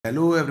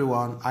Hello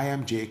everyone, I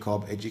am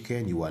Jacob Ejike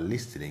and you are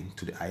listening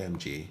to the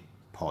IMJ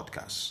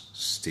podcast.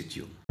 Stay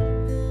tuned.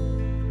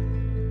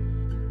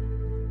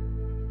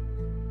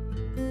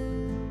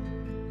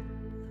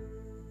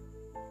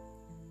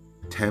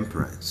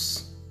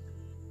 Temperance.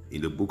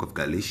 In the book of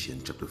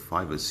Galatians chapter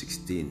 5 verse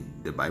 16,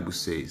 the Bible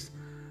says,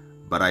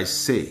 "But I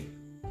say,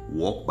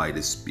 walk by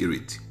the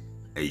Spirit,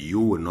 and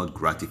you will not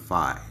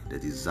gratify the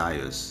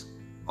desires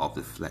of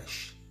the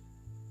flesh."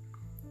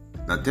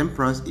 Now,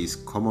 temperance is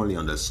commonly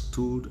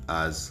understood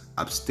as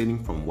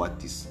abstaining from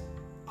what is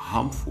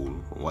harmful,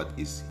 from what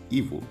is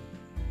evil,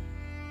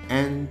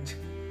 and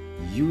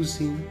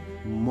using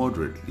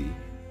moderately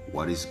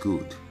what is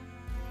good.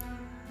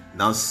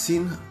 Now,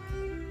 sin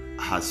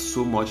has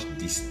so much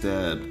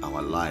disturbed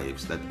our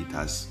lives that it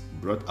has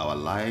brought our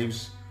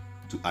lives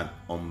to an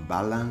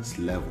unbalanced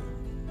level.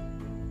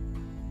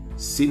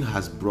 Sin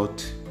has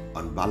brought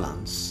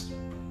unbalance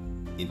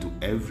into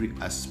every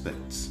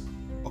aspect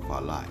of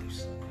our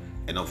lives.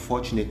 And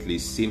unfortunately,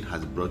 sin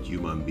has brought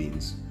human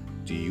beings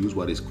to use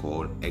what is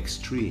called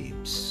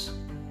extremes.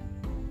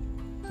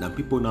 Now,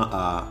 people now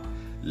are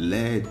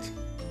led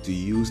to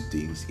use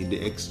things in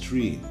the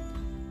extreme.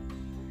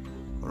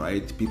 All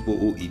right, people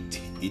who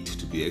eat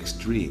to the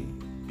extreme.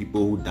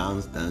 People who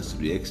dance to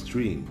the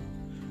extreme.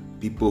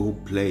 People who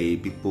play,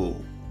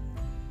 people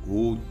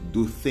who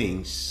do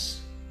things,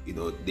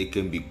 they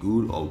can be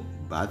good or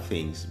bad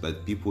things,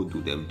 but people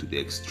do them to the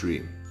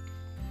extreme.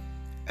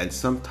 And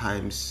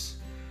sometimes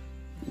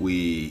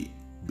we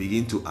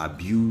begin to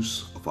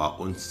abuse of our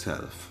own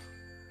self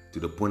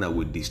to the point that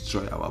we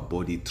destroy our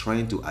body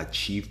trying to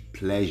achieve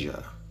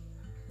pleasure.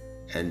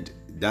 And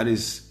that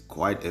is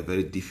quite a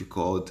very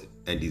difficult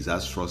and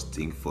disastrous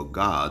thing for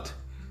God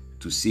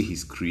to see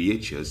his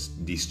creatures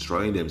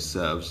destroying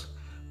themselves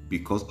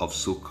because of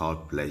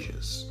so-called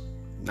pleasures.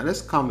 Now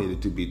let's come a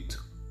little bit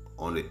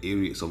on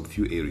some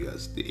few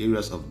areas. The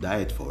areas of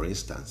diet, for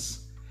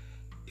instance.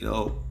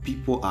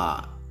 People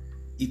are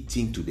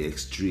eating to the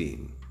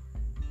extreme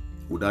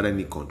without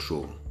any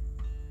control.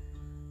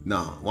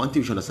 Now, one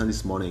thing we should understand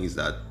this morning is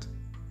that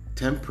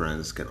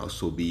temperance can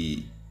also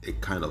be a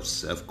kind of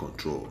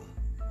self-control.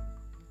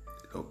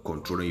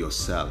 Controlling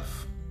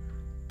yourself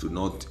to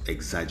not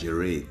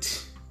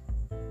exaggerate,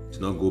 to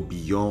not go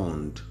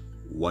beyond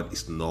what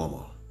is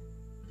normal.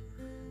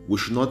 We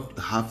should not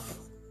have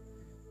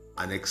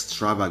an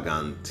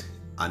extravagant,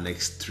 an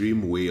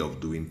extreme way of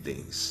doing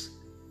things.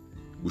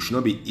 We should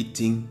not be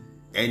eating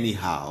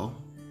anyhow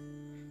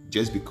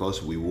just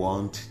because we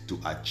want to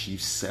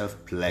achieve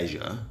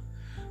self-pleasure,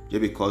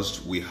 just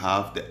because we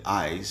have the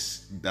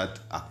eyes that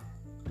are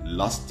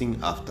lusting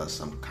after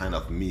some kind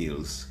of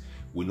meals.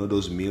 We know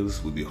those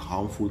meals will be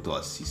harmful to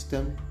our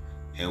system,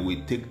 and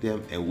we take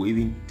them, and we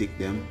even take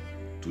them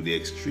to the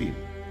extreme.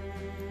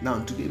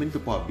 Now, today many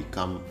people have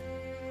become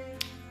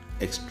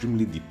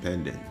extremely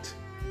dependent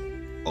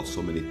of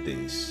so many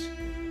things,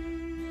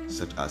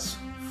 such as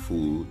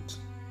food,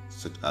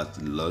 such as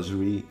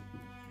luxury,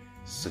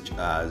 such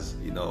as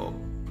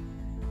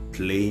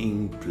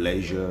playing,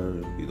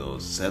 pleasure,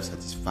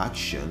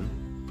 self-satisfaction,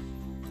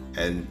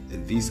 and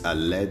these are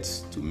led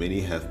to many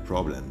health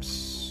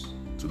problems,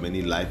 to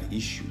many life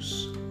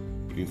issues,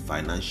 even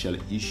financial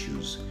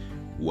issues,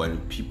 when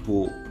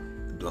people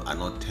are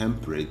not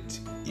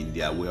temperate in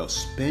their way of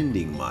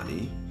spending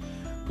money.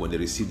 When they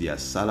receive their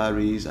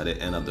salaries at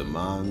the end of the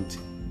month,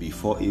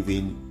 before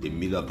even the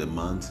middle of the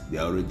month,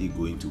 they're already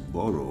going to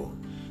borrow,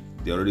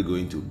 they're already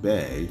going to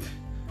beg.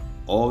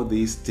 All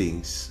these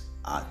things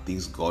are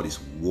things God is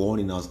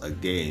warning us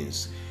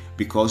against,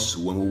 because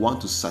when we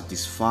want to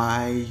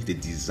satisfy the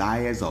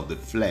desires of the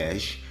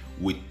flesh,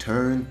 we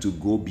turn to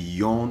go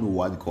beyond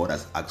what God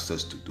has asked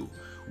us to do.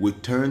 We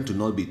turn to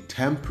not be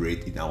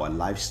temperate in our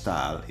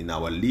lifestyle, in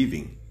our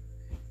living.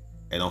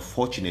 And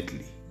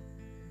unfortunately,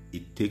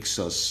 it takes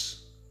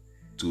us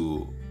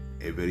to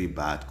a very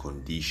bad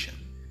condition.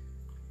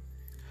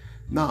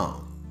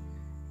 Now,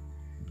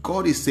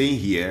 God is saying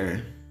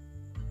here,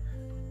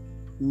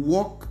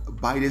 walk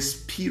by the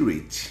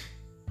Spirit,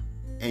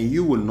 and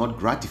you will not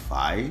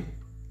gratify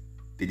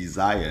the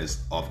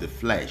desires of the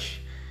flesh.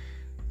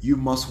 You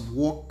must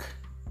walk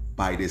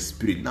by the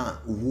Spirit. Now,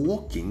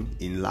 walking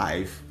in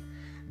life,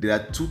 there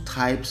are two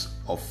types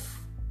of,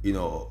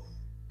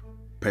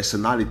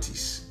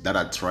 personalities that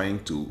are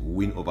trying to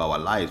win over our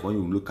lives. When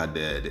you look at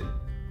the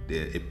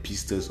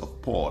epistles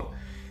of Paul,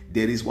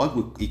 there is what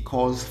he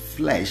calls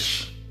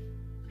flesh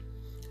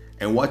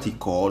and what he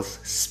calls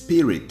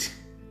spirit.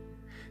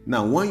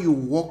 Now, when you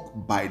walk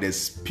by the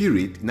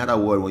Spirit, in other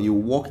words, when you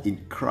walk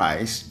in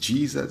Christ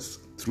Jesus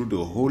through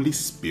the Holy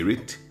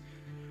Spirit,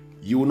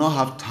 you will not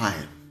have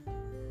time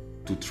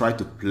to try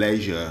to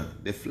pleasure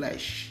the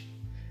flesh.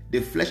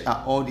 The flesh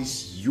are all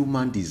these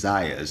human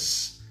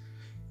desires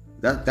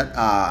that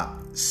are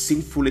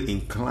sinfully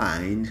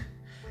inclined,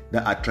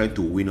 that are trying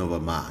to win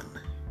over man.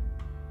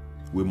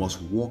 We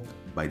must walk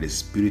by the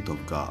Spirit of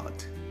God.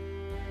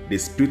 The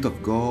Spirit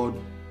of God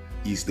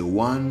is the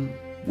one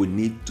we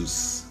need to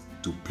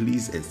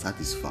please and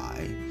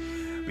satisfy.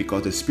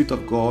 Because the Spirit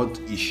of God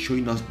is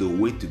showing us the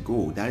way to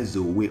go. That is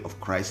the way of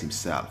Christ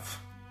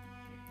himself.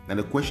 Now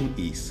the question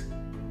is,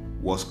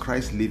 was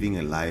Christ living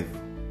a life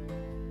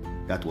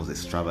that was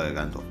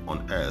extravagant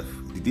on earth?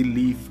 Did he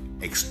live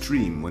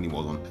extreme when he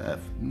was on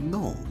earth?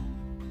 No.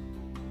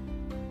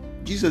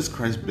 Jesus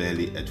Christ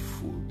barely ate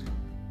food.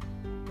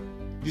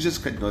 Jesus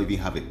Christ did not even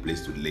have a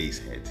place to lay his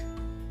head.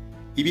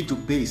 Even to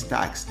pay his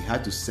tax, he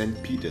had to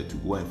send Peter to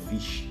go and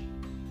fish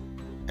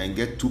and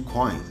get 2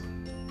 coins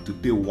to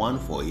pay one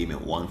for him and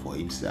one for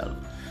himself.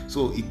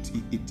 So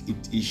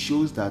it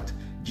shows that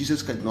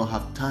Jesus Christ did not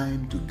have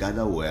time to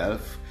gather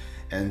wealth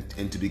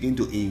and to begin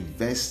to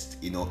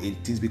invest, in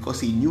things, because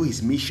he knew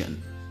his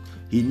mission.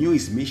 He knew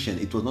his mission.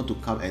 It was not to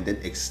come and then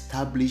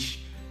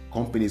establish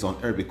companies on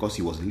earth because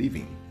he was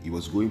leaving. He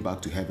was going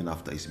back to heaven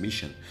after his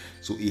mission.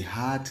 So he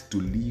had to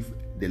live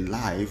the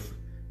life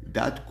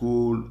that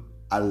could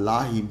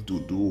allow him to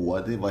do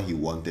whatever he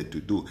wanted to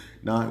do.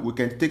 Now, we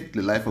can take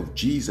the life of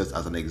Jesus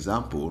as an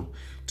example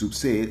to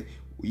say,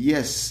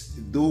 yes,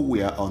 though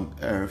we are on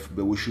earth,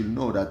 but we should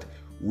know that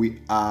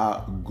we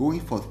are going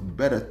for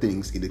better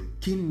things in the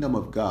kingdom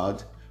of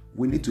God.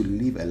 We need to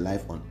live a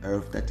life on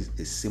earth that is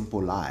a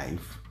simple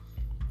life,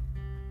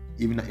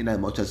 even in as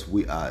much as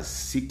we are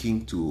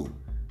seeking to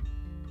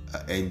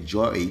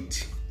enjoy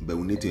it, but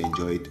we need to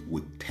enjoy it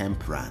with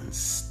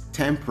temperance.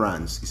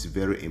 Temperance is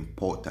very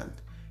important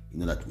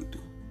in all that we do.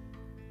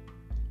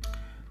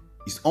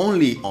 It's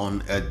only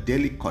on a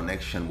daily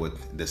connection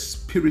with the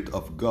Spirit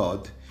of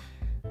God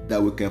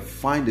that we can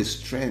find the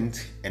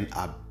strength and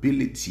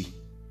ability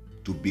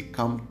to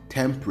become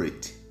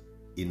temperate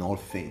in all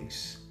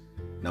things.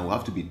 Now, we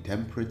have to be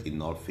temperate in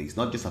all things,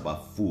 not just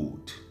about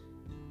food,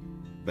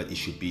 but it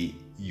should be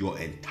your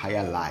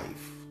entire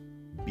life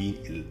being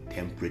a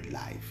temperate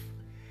life.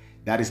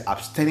 That is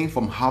abstaining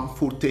from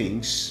harmful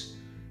things,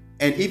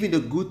 and even the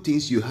good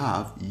things you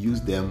have,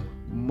 use them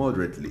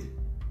moderately,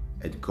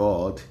 and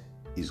God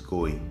is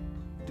going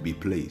to be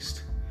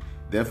pleased.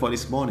 Therefore,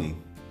 this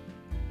morning,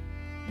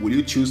 will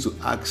you choose to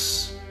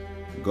ask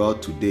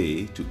God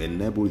today to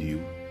enable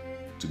you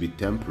to be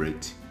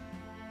temperate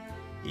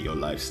in your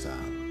lifestyle?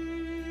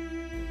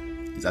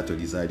 Is that your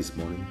desire this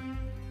morning?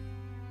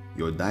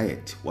 Your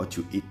diet, what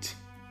you eat,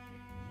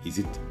 is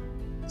it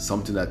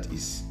something that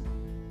is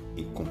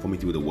in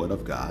conformity with the Word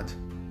of God?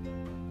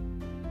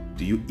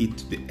 Do you eat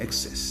to the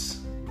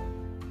excess?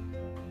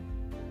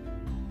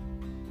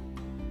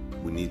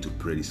 We need to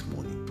pray this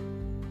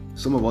morning.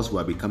 Some of us will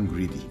have become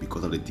greedy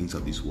because of the things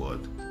of this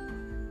world.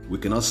 We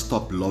cannot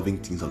stop loving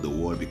things of the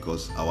world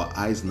because our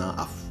eyes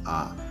now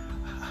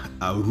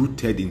are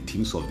rooted in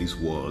things of this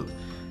world.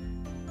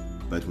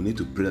 But we need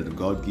to pray that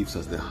God gives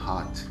us the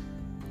heart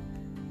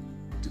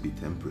to be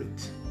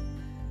temperate,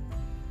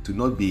 to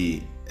not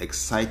be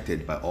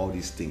excited by all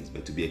these things,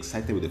 but to be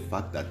excited with the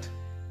fact that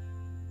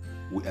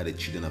we are the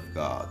children of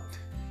God.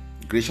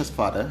 Gracious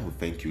Father, we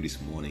thank you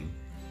this morning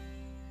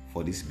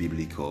for this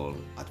biblical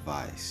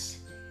advice.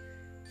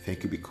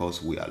 Thank you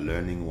because we are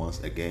learning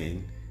once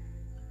again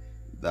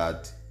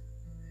that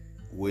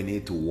we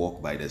need to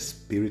walk by the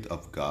Spirit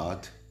of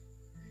God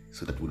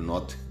so that we will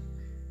not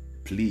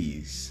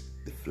please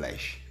the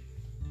flesh.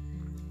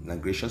 Now,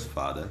 gracious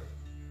Father,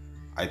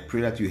 I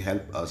pray that you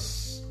help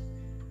us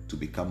to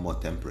become more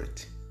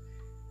temperate.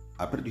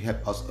 I pray that you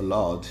help us,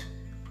 Lord,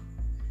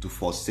 to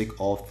forsake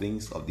all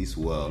things of this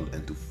world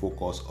and to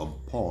focus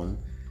upon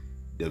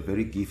the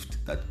very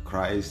gift that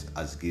Christ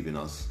has given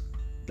us.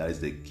 That is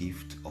the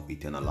gift of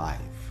eternal life.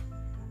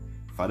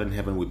 Father in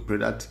heaven, we pray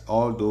that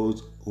all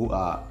those who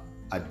are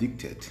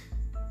addicted,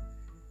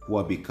 who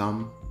have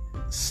become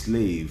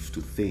slaves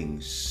to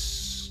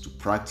things, to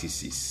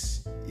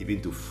practices,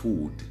 even to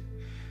food,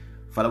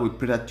 Father, we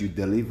pray that you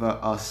deliver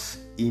us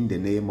in the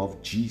name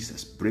of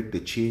Jesus. Break the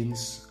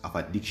chains of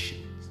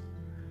addictions.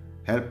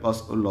 Help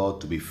us, O Lord,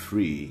 to be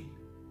free,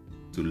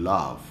 to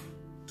love,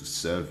 to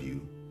serve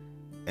you,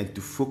 and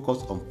to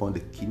focus upon the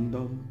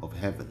kingdom of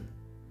heaven.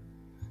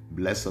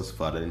 Bless us,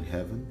 Father in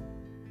heaven,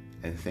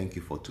 and thank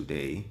you for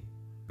today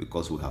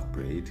because we have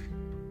prayed.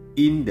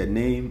 In the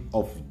name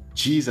of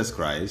Jesus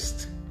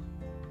Christ,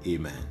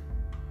 amen.